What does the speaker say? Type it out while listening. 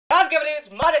good,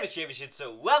 dudes? My name is JAYVISION,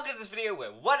 so welcome to this video where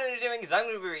what I'm doing is I'm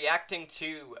going to be reacting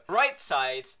to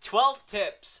Brightside's 12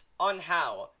 tips on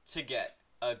how to get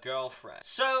a girlfriend.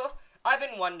 So, I've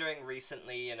been wondering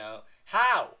recently, you know,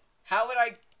 how would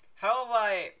I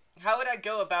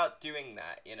go about doing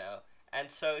that, you know? And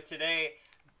so today,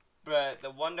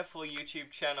 the wonderful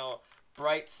YouTube channel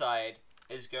Brightside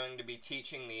is going to be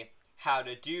teaching me how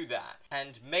to do that.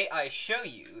 And may I show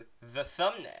you the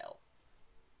thumbnail?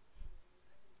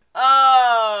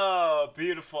 Oh,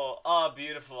 beautiful. Oh,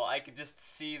 beautiful. I could just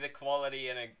see the quality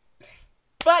in a...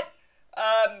 But,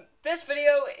 this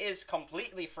video is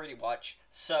completely free to watch,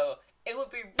 so it would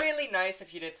be really nice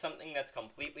if you did something that's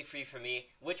completely free for me,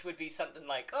 which would be something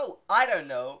like, oh, I don't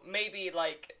know, maybe,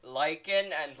 like,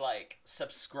 liking and, like,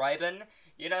 subscribing,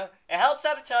 you know? It helps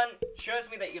out a ton, shows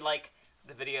me that you like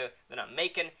the video that I'm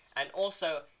making, and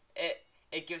also,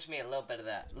 it gives me a little bit of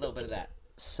that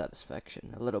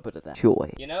satisfaction, a little bit of that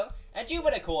joy, you know? And you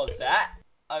would have caused that.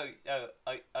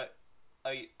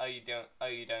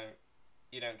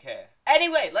 You don't care.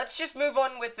 Anyway, let's just move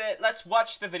on with it. Let's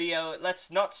watch the video. Let's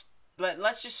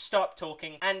just stop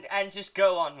talking and just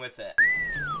go on with it.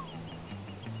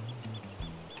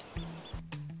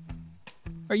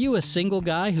 Are you a single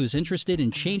guy who's interested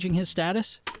in changing his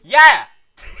status? Yeah!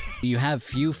 Do you have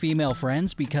few female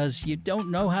friends because you don't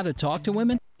know how to talk to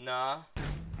women? Nah.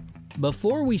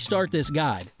 Before we start this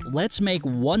guide, let's make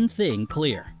one thing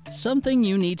clear. Something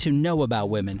you need to know about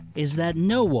women is that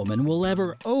no woman will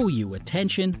ever owe you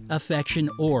attention, affection,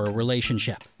 or a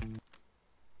relationship.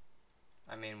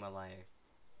 I mean, well,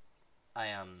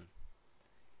 I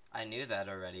knew that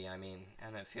already. I mean,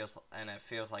 and it feels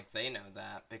like they know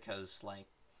that because, like,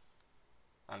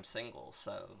 I'm single,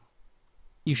 so...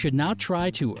 You should not try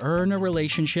to earn a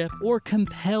relationship or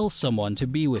compel someone to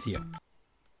be with you.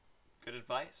 Good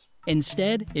advice.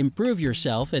 Instead, improve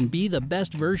yourself and be the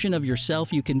best version of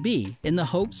yourself you can be in the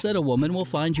hopes that a woman will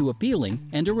find you appealing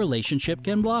and a relationship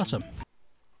can blossom.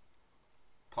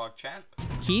 PogChamp.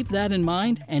 Keep that in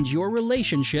mind and your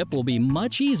relationship will be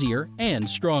much easier and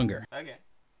stronger. Okay.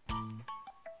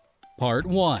 Part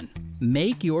 1.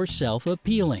 Make yourself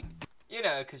appealing. You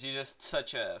know, because you're just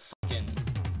such a fucking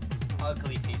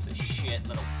ugly piece of shit,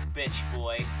 little bitch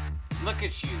boy. Look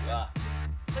at you,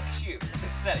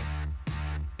 pathetic.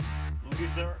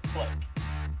 Loser, like,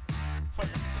 what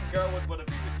girl would want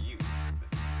to be with you?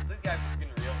 Is this guy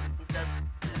fucking real? Is this guy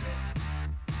fucking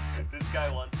real? This guy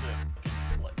wants a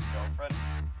fucking, like, girlfriend?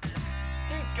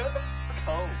 Dude, go the fuck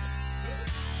home.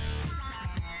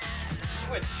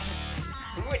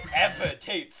 Who would ever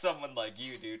date someone like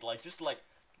you, dude? Like, just, like,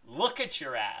 look at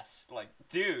your ass. Like,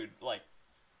 dude, like,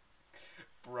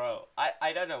 bro.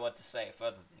 I don't know what to say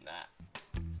further than that.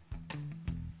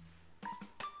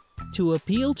 To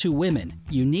appeal to women,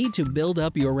 you need to build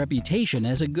up your reputation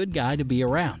as a good guy to be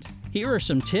around. Here are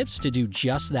some tips to do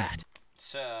just that.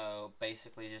 So,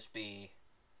 basically just be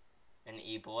an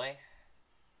e-boy.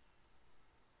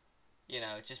 You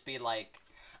know, just be like,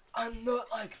 I'm not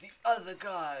like the other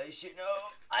guys, you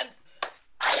know? I'm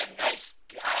this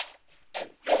guy.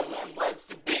 Everyone wants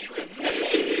to be with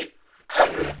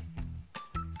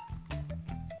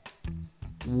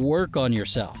me. Work on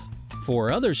yourself.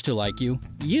 For others to like you,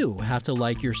 you have to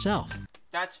like yourself.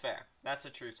 That's fair. That's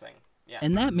a true thing. Yeah.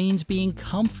 And that means being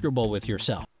comfortable with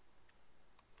yourself.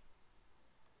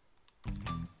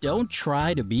 Don't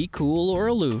try to be cool or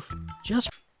aloof. Just...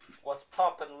 What's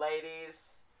poppin',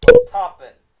 ladies? What's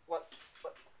poppin'?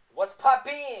 What's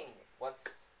popping? What's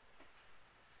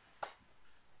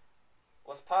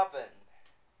poppin'?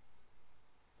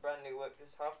 Brand new work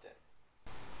just hopped in.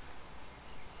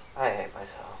 I hate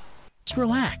myself. Just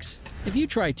relax. If you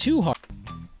try too hard,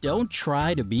 don't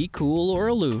try to be cool or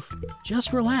aloof.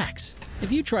 Just relax.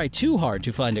 If you try too hard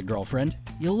to find a girlfriend,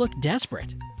 you'll look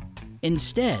desperate.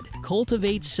 Instead,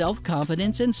 cultivate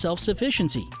self-confidence and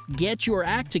self-sufficiency. Get your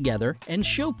act together and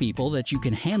show people that you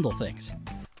can handle things.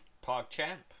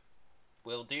 PogChamp.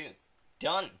 Will do.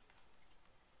 Done.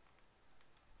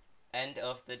 End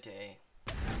of the day.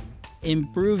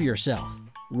 Improve yourself.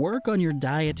 Work on your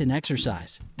diet and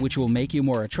exercise, which will make you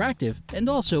more attractive and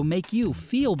also make you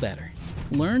feel better.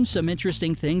 Learn some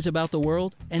interesting things about the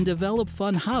world and develop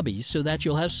fun hobbies so that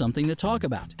you'll have something to talk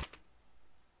about.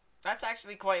 That's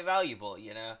actually quite valuable,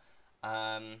 you know.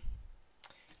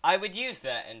 I would use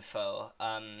that info,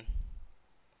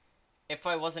 if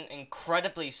I wasn't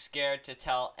incredibly scared to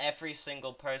tell every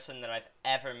single person that I've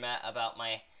ever met about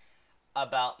my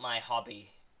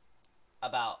hobby.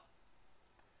 About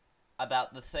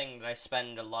the thing that I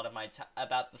spend a lot of my time,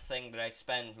 about the thing that I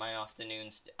spend my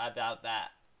afternoons, about that.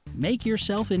 Make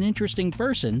yourself an interesting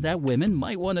person that women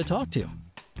might want to talk to.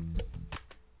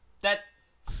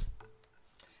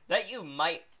 that you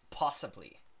might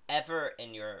possibly ever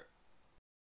in your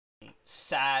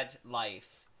sad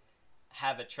life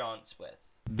have a chance with.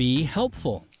 Be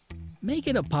helpful. Make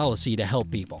it a policy to help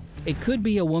people. It could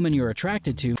be a woman you're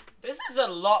attracted to. This is a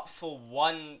lot for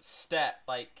one step.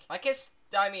 Like,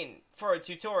 I mean, for a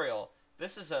tutorial,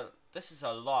 this is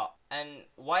a lot. And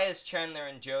why is Chandler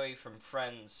and Joey from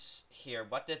Friends here?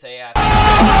 What did they have?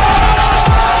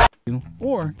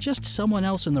 Or just someone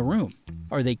else in the room.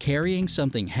 Are they carrying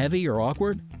something heavy or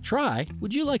awkward? Try.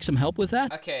 Would you like some help with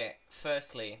that? Okay,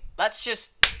 firstly, let's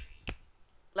just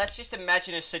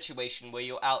imagine a situation where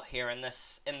you're out here in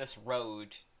this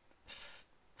road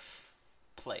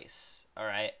place, all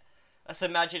right? Let's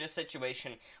imagine a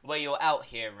situation where you're out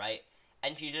here, right?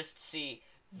 And you just see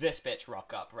this bitch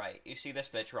rock up, right? You see this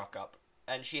bitch rock up,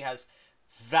 and she has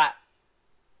that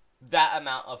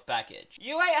amount of baggage.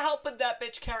 You ain't helping that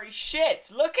bitch carry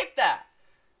shit. Look at that.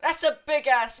 That's a big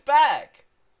ass bag.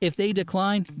 If they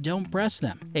decline, don't press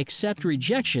them. Accept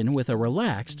rejection with a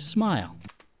relaxed smile.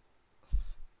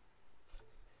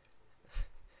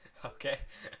 Okay.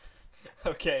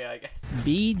 Okay, I guess.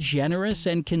 Be generous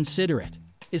and considerate.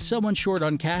 Is someone short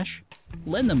on cash?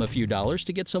 Lend them a few dollars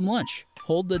to get some lunch.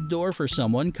 Hold the door for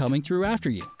someone coming through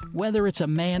after you, whether it's a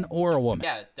man or a woman.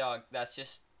 Yeah, dog, that's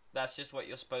just what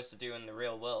you're supposed to do in the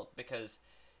real world, because,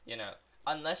 you know,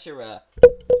 unless you're a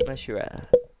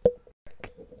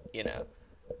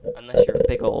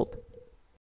big old,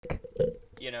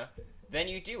 you know, then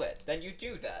you do it. Then you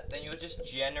do that. Then you're just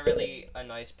generally a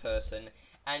nice person,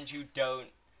 and you don't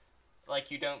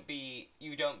be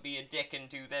a dick and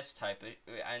do this type of,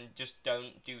 and just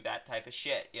don't do that type of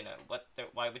shit, you know.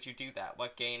 Why would you do that?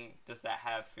 What gain does that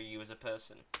have for you as a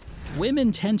person?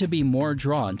 Women tend to be more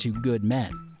drawn to good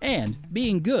men, and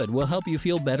being good will help you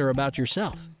feel better about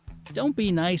yourself. Don't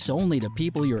be nice only to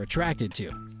people you're attracted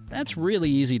to. That's really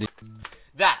easy to...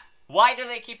 Why do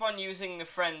they keep on using the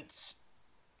friends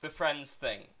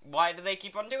thing? Why do they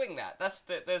keep on doing that?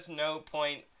 There's no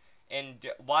point in...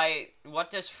 What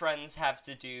does Friends have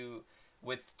to do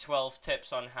with 12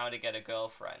 tips on how to get a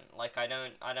girlfriend? Like, I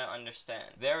don't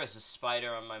understand. There is a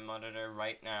spider on my monitor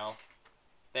right now.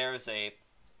 There is a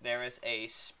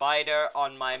spider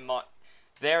on my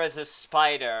There is a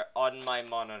spider on my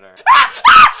monitor. I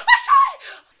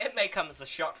saw it! It may come as a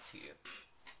shock to you,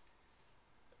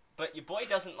 but your boy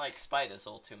doesn't like spiders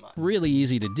all too much. Really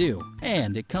easy to do,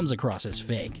 and it comes across as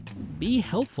fake. Be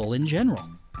helpful in general.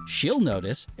 She'll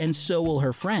notice, and so will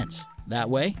her friends. That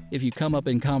way, if you come up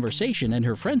in conversation and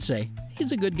her friends say,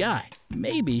 he's a good guy,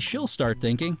 maybe she'll start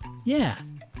thinking, yeah,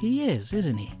 he is,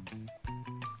 isn't he?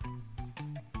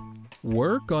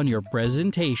 Work on your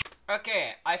presentation.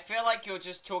 Okay, I feel like you're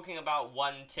just talking about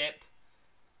one tip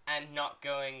and not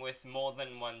going with more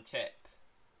than one tip.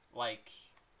 Like,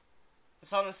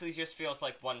 this honestly just feels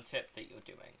like one tip that you're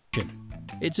doing.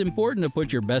 It's important to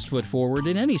put your best foot forward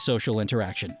in any social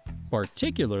interaction,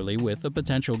 particularly with a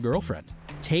potential girlfriend.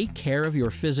 Take care of your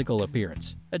physical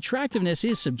appearance. Attractiveness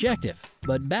is subjective,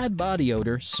 but bad body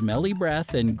odor, smelly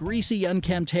breath, and greasy,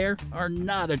 unkempt hair are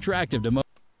not attractive to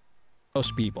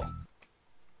most people.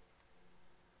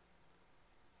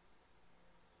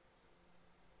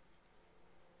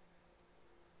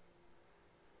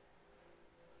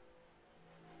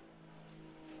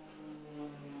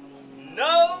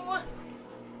 No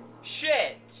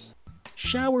shit.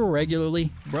 Shower regularly,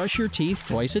 brush your teeth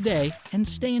twice a day, and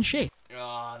stay in shape.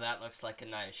 Oh, that looks like a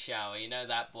nice shower. You know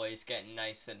that boy's getting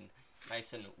nice and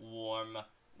warm,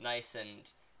 nice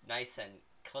and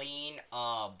clean.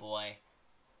 Oh boy.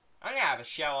 I'm gonna have a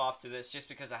shower after this just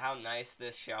because of how nice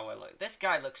this shower looks. This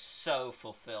guy looks so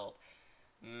fulfilled.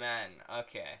 Man,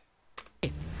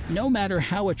 okay. No matter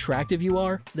how attractive you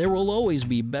are, there will always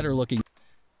be better looking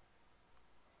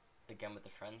Again with the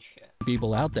French shit.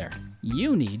 people out there.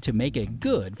 You need to make a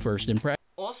good first impression.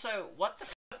 Also, what the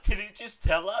fuck did he just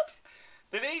tell us?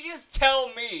 Did he just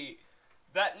tell me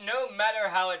that no matter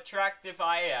how attractive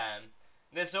I am,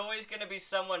 there's always gonna be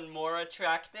someone more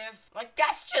attractive? Like,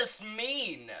 that's just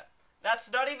mean.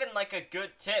 That's not even like a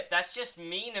good tip. That's just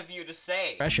mean of you to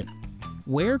say.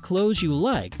 Wear clothes you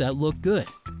like that look good.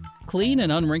 Clean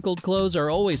and unwrinkled clothes are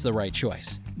always the right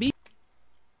choice. Be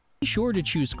sure to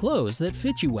choose clothes that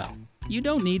fit you well. You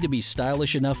don't need to be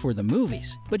stylish enough for the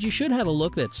movies, but you should have a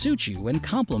look that suits you and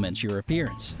complements your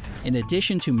appearance. In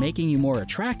addition to making you more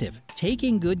attractive,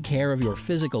 taking good care of your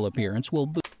physical appearance will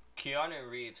boost. Keanu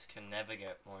Reeves can never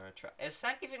get more attractive. Is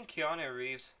that even Keanu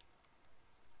Reeves?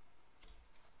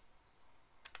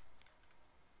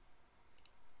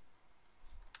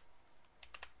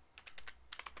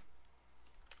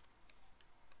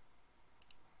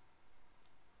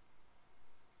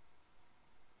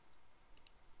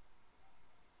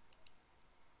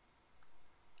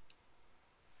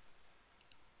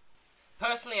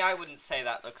 Personally, I wouldn't say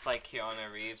that looks like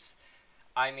Keanu Reeves.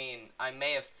 I mean, I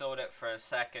may have thought it for a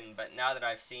second, but now that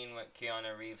I've seen what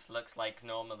Keanu Reeves looks like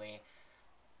normally,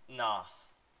 nah,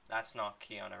 that's not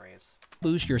Keanu Reeves.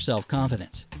 Boost your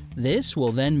self-confidence. This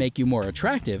will then make you more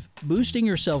attractive, boosting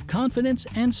your self-confidence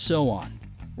and so on.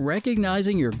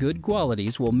 Recognizing your good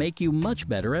qualities will make you much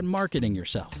better at marketing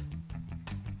yourself.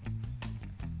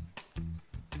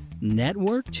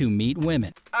 Network to meet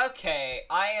women. Okay,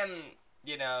 I am,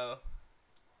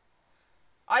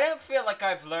 I don't feel like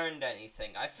I've learned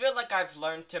anything. I feel like I've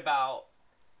learned about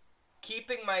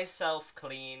keeping myself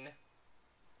clean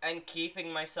and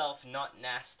keeping myself not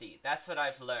nasty. That's what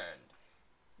I've learned.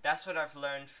 That's what I've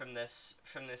learned from this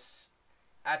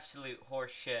absolute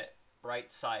horseshit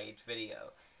Bright Side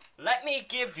video. Let me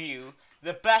give you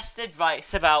the best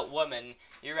advice about women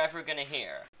you're ever gonna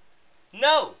hear.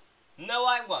 No! No,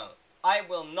 I won't. I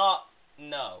will not.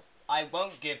 No. I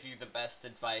won't give you the best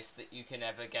advice that you can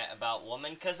ever get about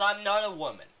women, because I'm not a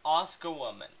woman. Ask a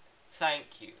woman.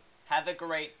 Thank you. Have a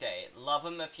great day. Love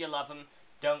them if you love them.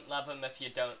 Don't love them if you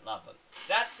don't love them.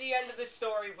 That's the end of the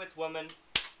story with women.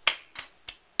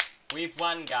 We've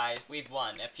won, guys. We've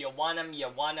won. If you want them, you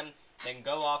want them. Then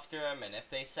go after them. And if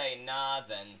they say nah,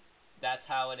 then that's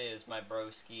how it is, my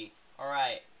broski.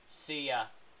 Alright. See ya.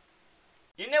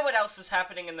 You know what else is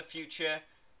happening in the future?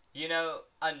 You know,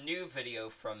 a new video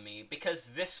from me,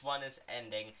 because this one is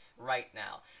ending right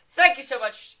now. Thank you so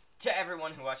much to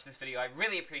everyone who watched this video. I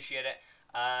really appreciate it.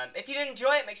 If you did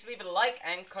enjoy it, make sure to leave it a like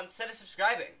and consider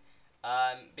subscribing.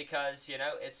 Because,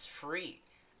 it's free.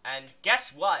 And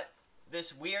guess what?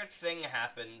 This weird thing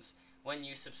happens when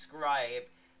you subscribe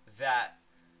that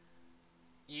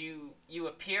you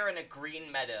appear in a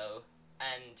green meadow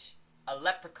and a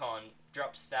leprechaun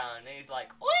drops down and he's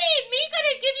like, "Oi, me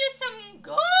gonna give you some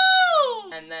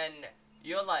gold!" And then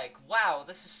you're like, "Wow,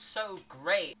 this is so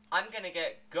great. I'm gonna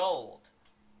get gold."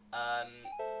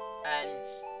 And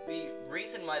the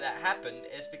reason why that happened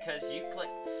is because you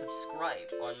clicked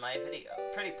subscribe on my video.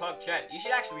 Pretty PogChamp. You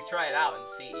should actually try it out and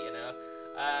see,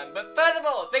 But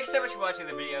furthermore, thanks so much for watching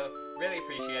the video. Really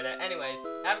appreciate it. Anyways,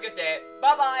 have a good day.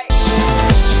 Bye-bye!